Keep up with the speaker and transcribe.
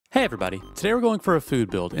Hey everybody, today we're going for a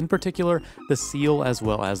food build, in particular the seal as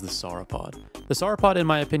well as the sauropod. The sauropod in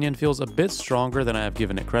my opinion feels a bit stronger than I have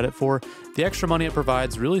given it credit for. The extra money it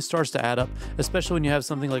provides really starts to add up, especially when you have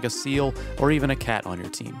something like a seal or even a cat on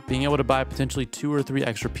your team. Being able to buy potentially 2 or 3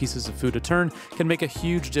 extra pieces of food a turn can make a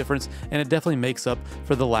huge difference, and it definitely makes up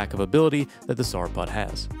for the lack of ability that the sauropod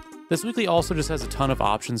has. This weekly also just has a ton of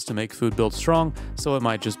options to make food builds strong, so it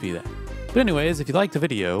might just be that. But anyways, if you like the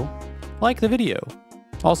video, like the video.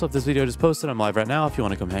 Also, if this video just posted, I'm live right now if you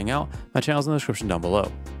want to come hang out. My channel's in the description down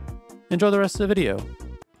below. Enjoy the rest of the video.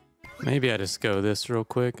 Maybe I just go this real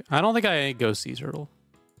quick. I don't think I go sea turtle.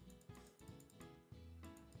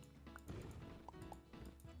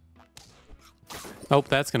 Oh,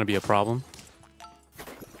 that's going to be a problem.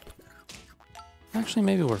 Actually,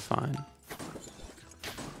 maybe we're fine.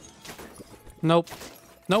 Nope.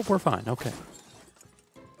 Nope, we're fine. Okay.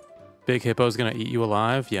 Big hippo's going to eat you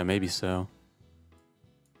alive? Yeah, maybe so.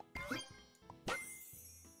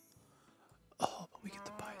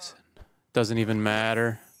 Doesn't even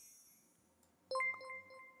matter.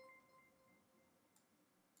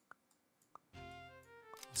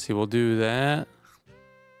 Let's see, we'll do that.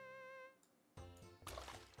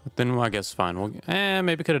 But then I guess fine. We'll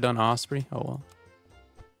maybe could have done osprey. Oh well.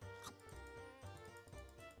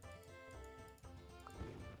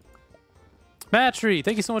 Battery,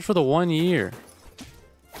 thank you so much for the 1 year.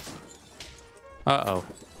 Uh-oh.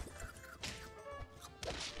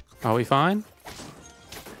 Are we fine?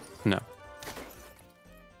 No.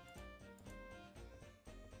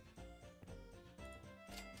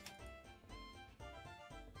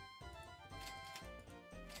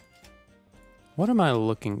 What am I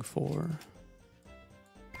looking for?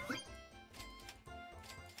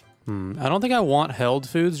 I don't think I want held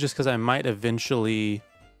foods just because I might eventually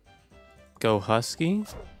go husky.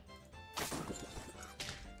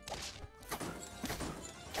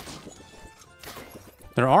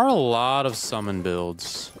 There are a lot of summon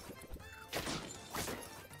builds.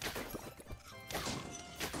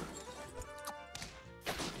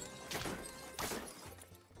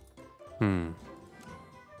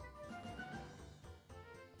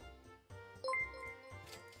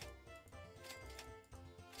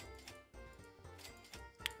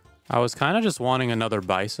 I was kind of just wanting another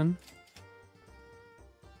bison.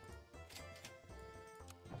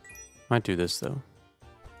 Might do this though.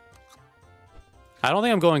 I don't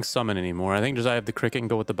think I'm going summon anymore. I think just I have the cricket and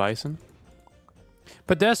go with the bison.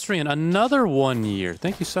 Pedestrian, another 1 year.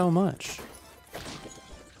 Thank you so much.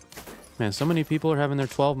 Man, so many people are having their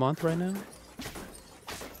 12-month right now.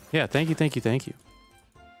 Yeah, thank you, thank you, thank you.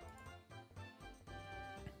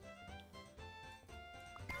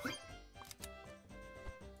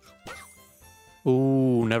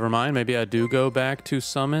 Ooh, never mind. Maybe I do go back to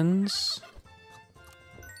summons.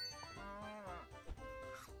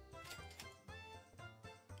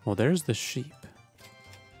 Well, there's the sheep.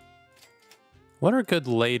 What are good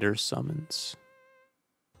later summons?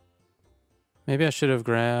 Maybe I should have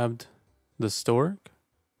grabbed the stork.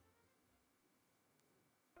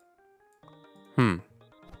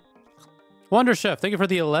 Wonder Chef, thank you for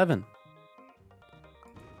the 11.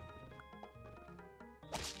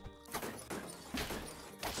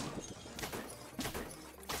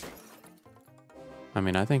 I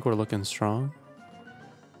mean, I think we're looking strong.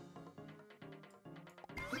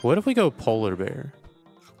 What if we go polar bear?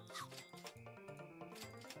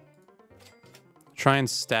 Try and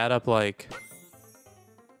stat up like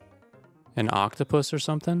an octopus or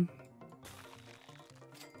something?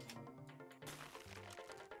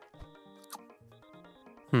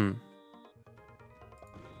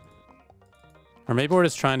 Or maybe we're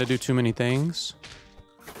just trying to do too many things.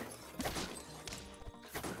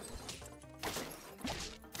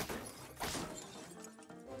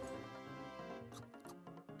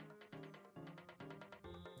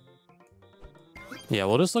 Yeah,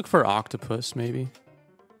 we'll just look for octopus, maybe.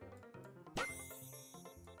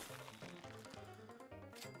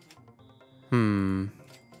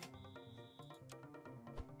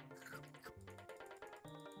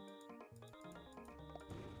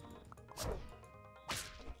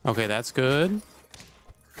 Okay, that's good.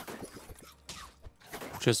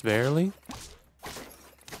 Just barely.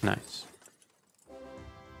 Nice.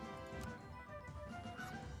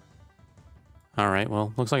 All right,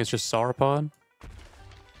 well, looks like it's just sauropod.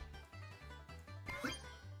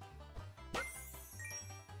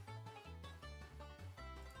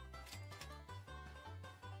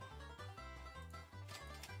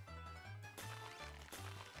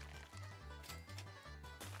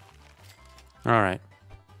 All right.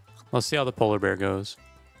 Let's see how the polar bear goes.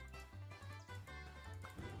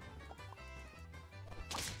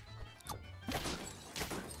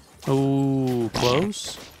 Oh,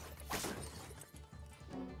 close.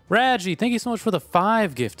 Raji, thank you so much for the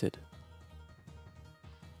 5 gifted.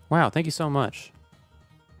 Wow, thank you so much.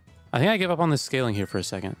 I think I give up on this scaling here for a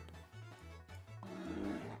second.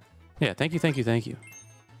 Yeah, thank you, thank you, thank you.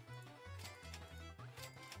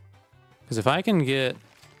 Because if I can get...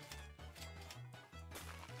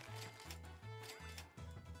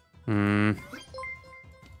 I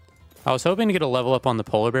was hoping to get a level up on the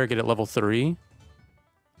polar bear, get it level 3.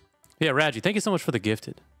 Yeah, Raji, thank you so much for the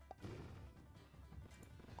gifted.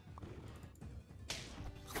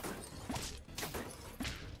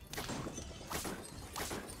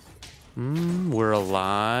 We're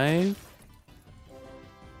alive.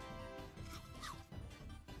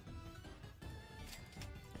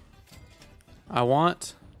 I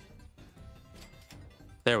want...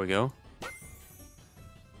 There we go.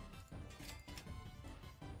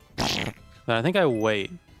 But I think I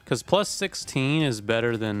wait. Because plus 16 is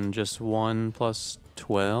better than just 1 plus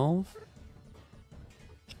 12.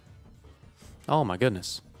 Oh my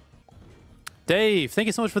goodness. Dave, thank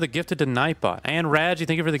you so much for the gifted to Nightbot. And Raji,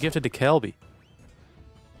 thank you for the gifted to Kelby.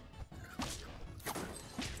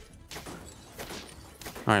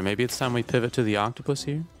 Alright, maybe it's time we pivot to the octopus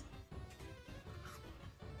here.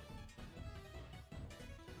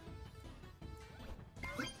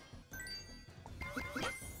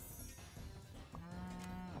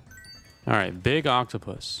 Alright, big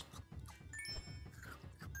octopus.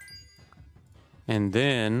 And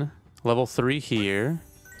then level 3 here.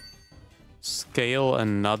 Scale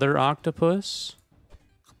another octopus.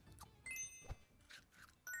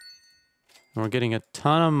 And we're getting a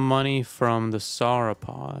ton of money from the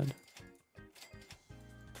sauropod.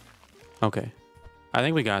 Okay. I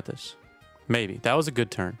think we got this. Maybe. That was a good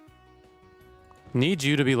turn. Need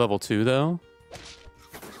you to be level 2, though.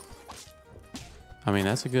 I mean,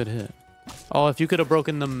 that's a good hit. Oh, if you could have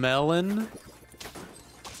broken the melon.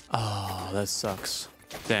 Oh, that sucks.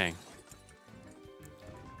 Dang.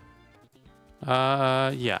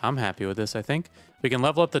 Yeah, I'm happy with this, I think. We can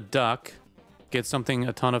level up the duck, get something,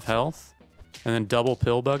 a ton of health, and then double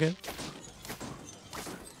pillbug it.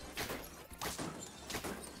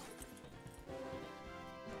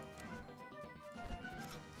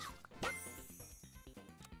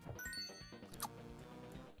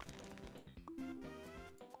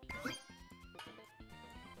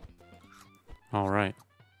 All right.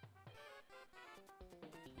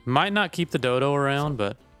 Might not keep the dodo around,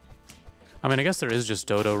 but... I mean, I guess there is just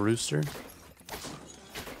dodo rooster.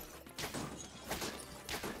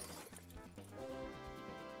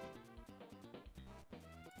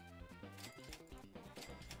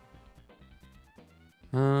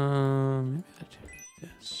 Maybe I do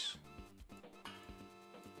this.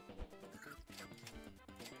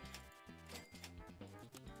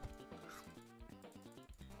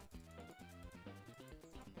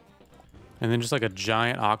 And then just like a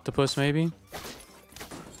giant octopus, maybe?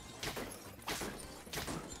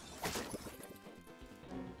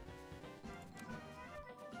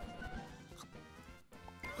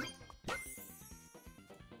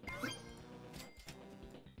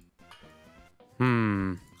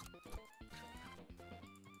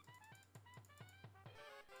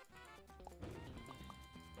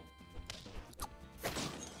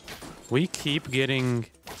 We keep getting...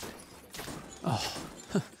 Oh.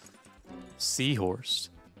 Seahorse.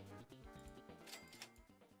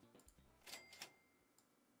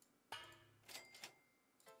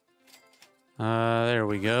 There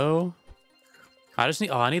we go. I just need...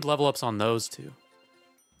 Oh, I need level ups on those two.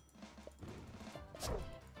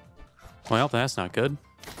 Well, that's not good.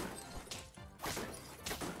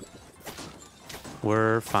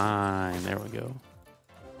 We're fine. There we go.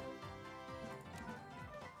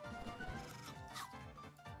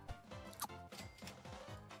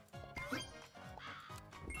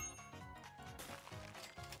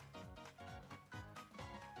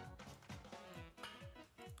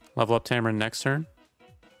 Level up Tamarin next turn.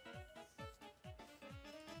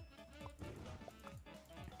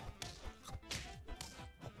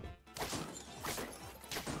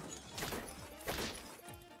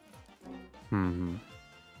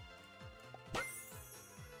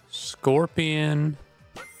 Scorpion.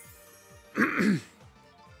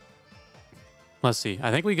 Let's see.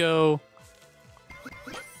 I think we go...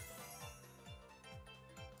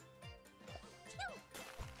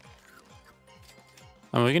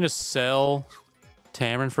 I mean, we can just sell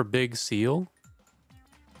Tamarin for Big Seal.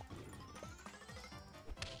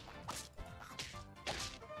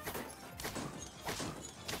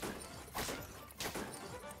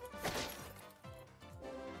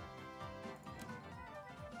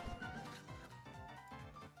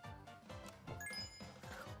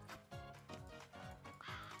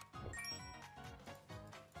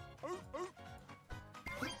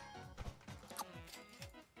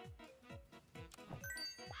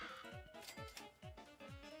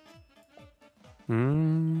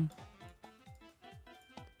 Hmm.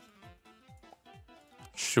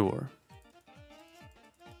 Sure.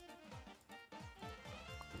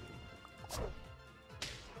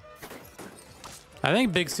 I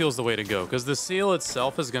think big seal's the way to go, because the seal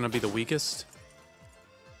itself is going to be the weakest.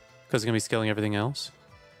 Because it's going to be scaling everything else.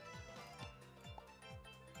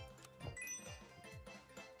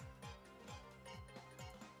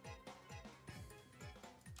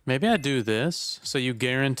 Maybe I do this, so you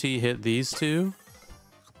guarantee hit these two.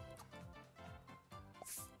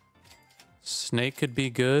 Snake could be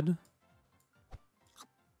good.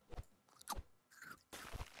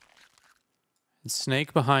 And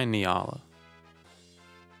snake behind Niala.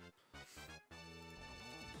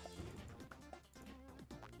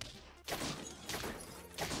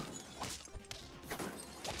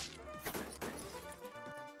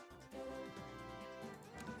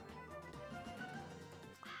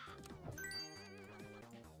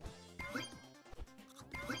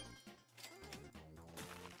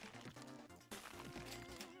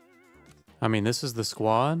 I mean, this is the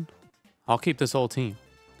squad. I'll keep this whole team.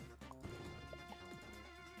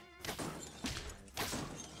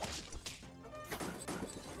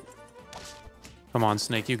 Come on,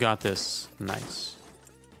 Snake, you got this. Nice.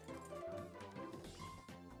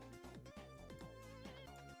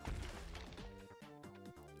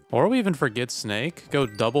 Or we even forget Snake. Go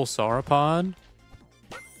double Sauropod.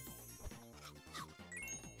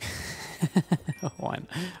 Why not?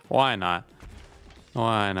 Why not?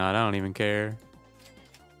 Why not? I don't even care.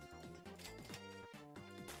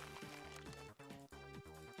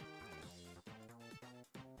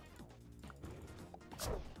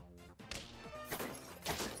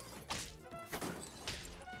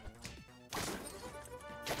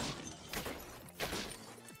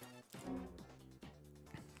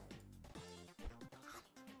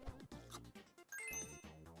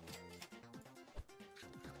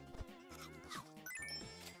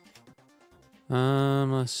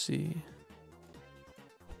 Let's see.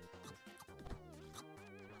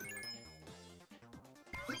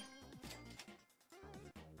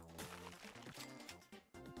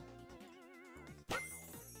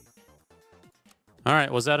 All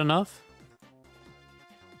right, was that enough?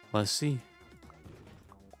 Let's see.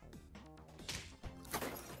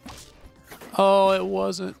 Oh, it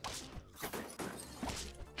wasn't.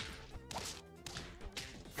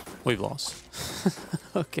 We've lost.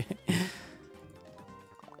 Okay.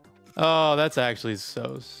 Oh, that's actually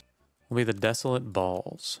so... Will be the Desolate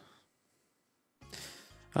Balls.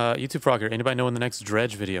 YouTube Frogger, anybody know when the next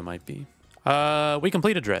Dredge video might be? We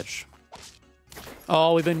completed Dredge.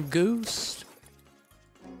 Oh, we've been goosed.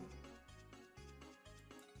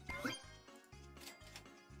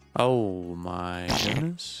 Oh my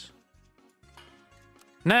goodness.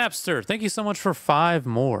 Napster, thank you so much for 5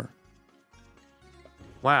 more.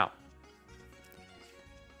 Wow.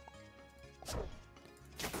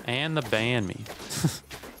 And the ban me.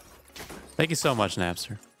 Thank you so much,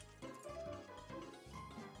 Napster.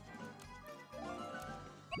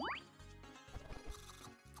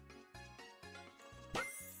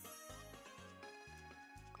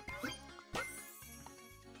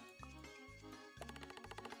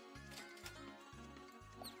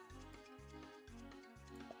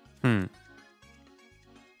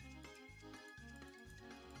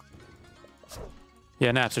 Yeah,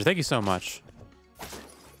 Napster, thank you so much.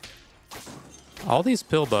 All these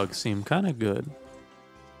pillbugs seem kind of good.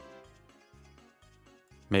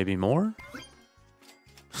 Maybe more?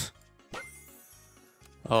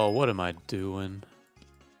 Oh, what am I doing?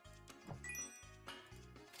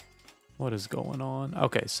 What is going on?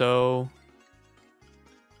 Okay, so...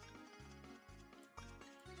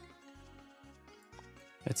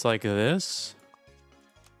 It's like this.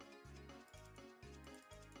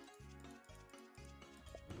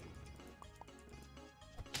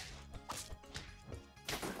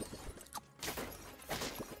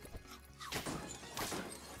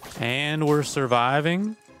 And we're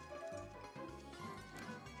surviving.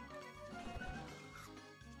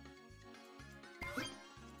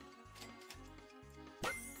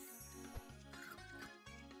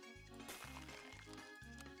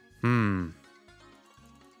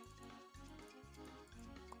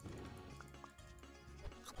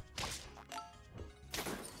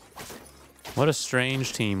 What a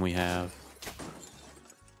strange team we have.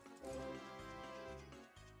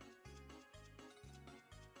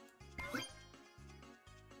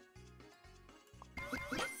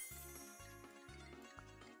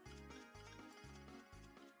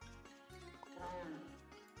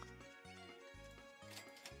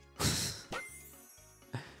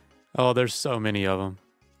 Oh, there's so many of them.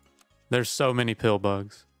 There's so many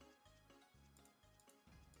pillbugs.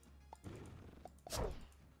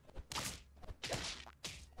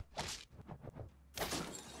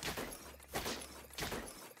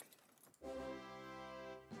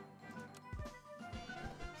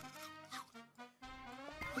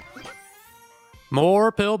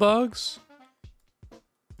 More pillbugs?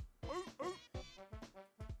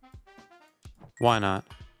 Why not?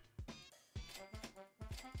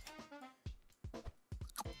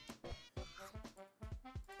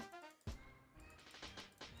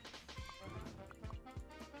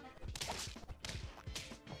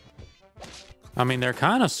 I mean, they're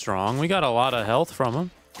kind of strong. We got a lot of health from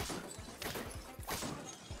them.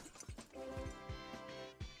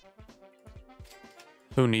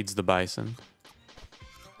 Who needs the bison?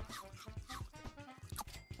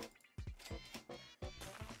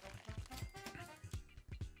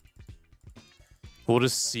 We'll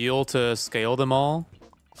just seal to scale them all.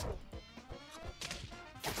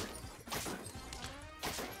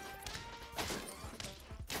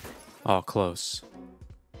 Oh, close.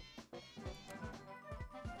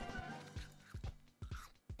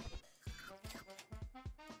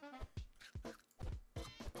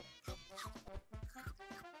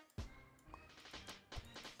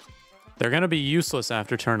 They're going to be useless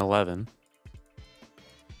after turn 11.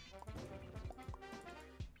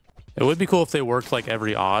 It would be cool if they worked like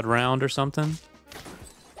every odd round or something.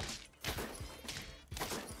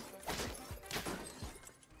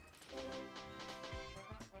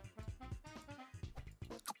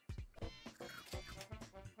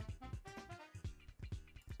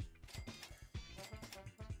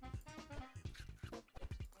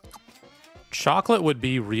 Chocolate would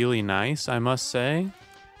be really nice, I must say,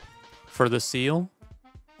 for the seal.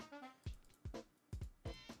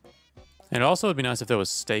 And also it'd be nice if there was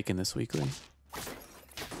steak in this weekly.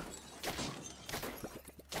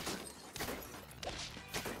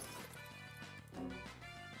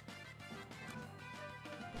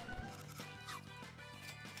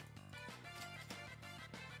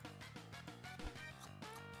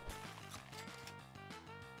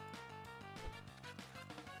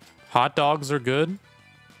 Hot dogs are good.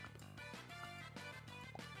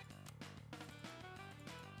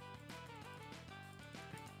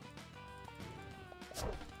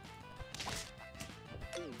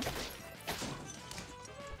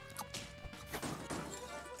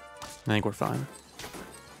 I think we're fine.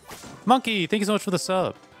 Monkey, thank you so much for the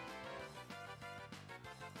sub.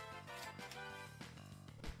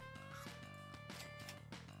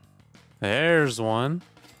 There's one.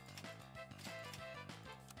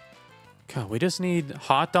 God, we just need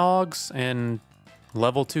hot dogs and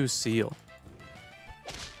level 2 seal.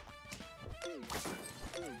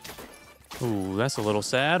 Ooh, that's a little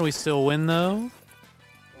sad. We still win, though.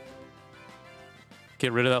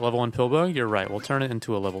 Get rid of that level 1 pillbug. You're right. We'll turn it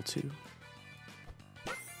into a level 2.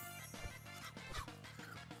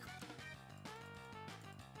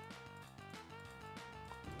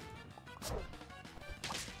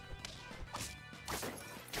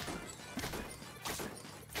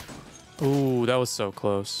 Ooh, that was so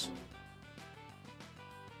close.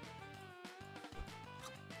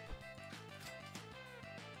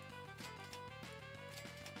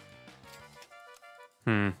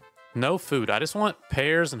 No food. I just want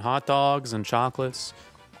pears and hot dogs and chocolates.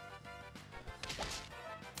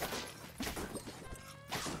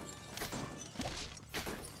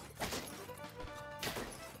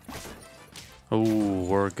 Ooh,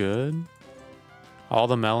 we're good. All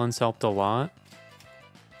the melons helped a lot.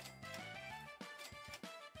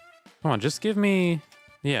 Come on, just give me...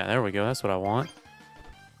 Yeah, there we go. That's what I want.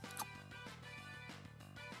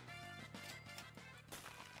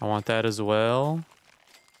 I want that as well.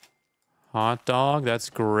 Hot dog, that's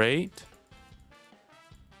great.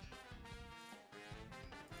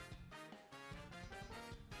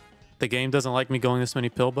 The game doesn't like me going this many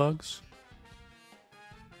pillbugs.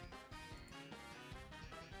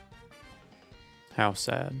 How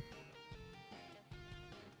sad.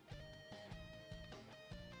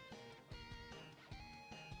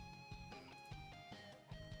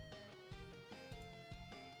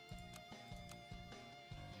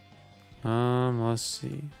 Let's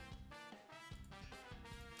see.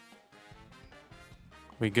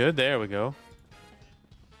 We good? There we go.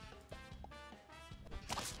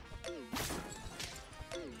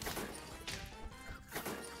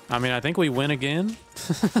 I mean, I think we win again.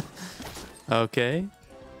 Okay.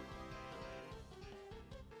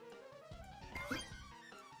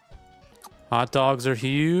 Hot dogs are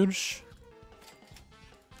huge.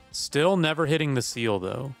 Still never hitting the seal,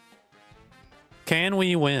 though. Can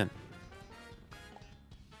we win?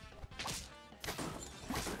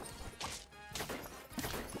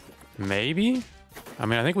 Maybe? I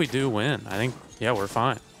mean, I think we do win. I think Yeah, we're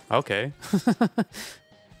fine. Okay.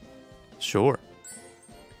 Sure.